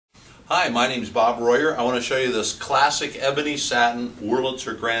Hi, my name is Bob Royer. I want to show you this classic ebony satin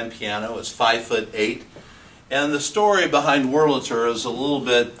Wurlitzer grand piano. It's 5'8", and the story behind Wurlitzer is a little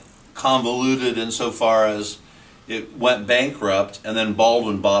bit convoluted insofar as it went bankrupt and then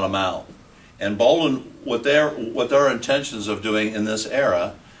Baldwin bought them out. And Baldwin, what their intentions of doing in this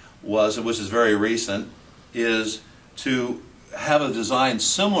era was, which is very recent, is to have a design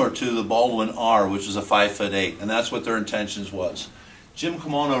similar to the Baldwin R, which is a 5'8", and that's what their intentions was. Jim,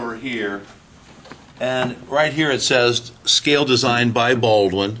 come on over here, and right here it says scale design by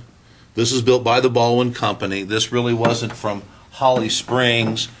Baldwin. This is built by the Baldwin Company. This really wasn't from Holly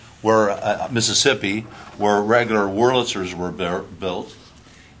Springs, where Mississippi, where regular Wurlitzers were built.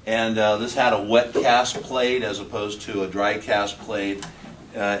 And this had a wet cast plate as opposed to a dry cast plate.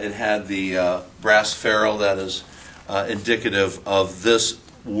 It had the brass ferrule that is indicative of this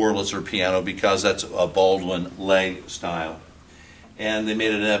Wurlitzer piano because that's a Baldwin leg style. And they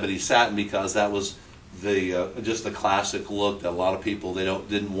made it an ebony satin because that was the just the classic look that a lot of people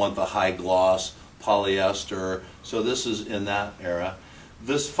didn't want the high gloss polyester. So this is in that era.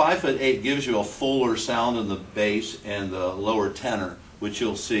 This 5'8" gives you a fuller sound in the bass and the lower tenor, which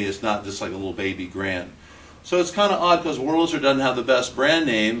you'll see is not just like a little baby grand. So it's kind of odd because Wurlitzer doesn't have the best brand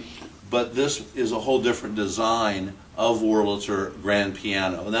name, but this is a whole different design of Wurlitzer grand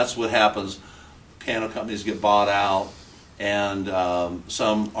piano, and that's what happens. Piano companies get bought out, and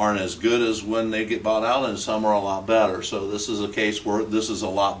some aren't as good as when they get bought out, and some are a lot better. So this is a case where this is a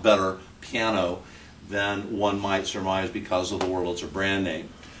lot better piano than one might surmise because of the Wurlitzer brand name.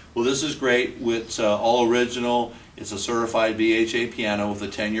 Well, this is great. It's all original. It's a certified BHA piano with a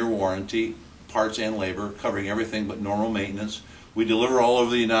 10-year warranty, parts and labor, covering everything but normal maintenance. We deliver all over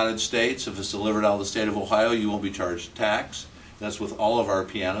the United States. If it's delivered out of the state of Ohio, you won't be charged tax. That's with all of our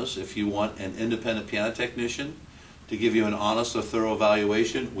pianos. If you want an independent piano technician to give you an honest or thorough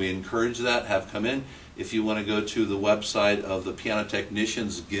evaluation, we encourage that. Have come in. If you want to go to the website of the Piano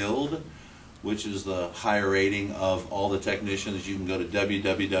Technicians Guild, which is the higher rating of all the technicians, you can go to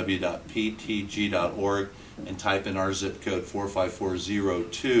www.ptg.org and type in our zip code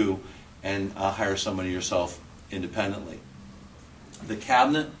 45402 and hire somebody yourself independently. The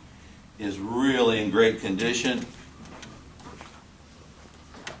cabinet is really in great condition.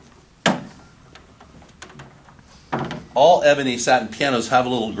 All ebony satin pianos have a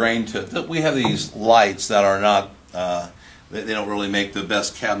little grain to it. We have these lights that are not, they don't really make the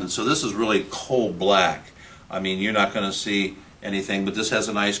best cabinets. So this is really coal black. I mean, you're not going to see anything, but this has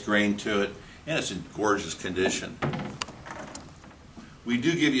a nice grain to it, and it's in gorgeous condition. We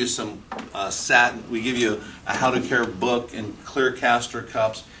do give you some satin. We give you a how to care book and clear caster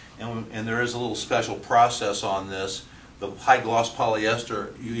cups, and there is a little special process on this. The high gloss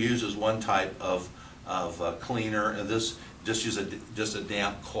polyester uses one type of cleaner, and this just a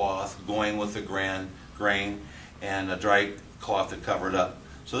damp cloth going with the grain and a dry cloth to cover it up.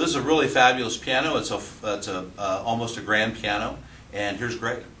 So this is a really fabulous piano. It's almost a grand piano, and here's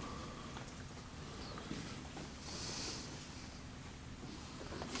Greg.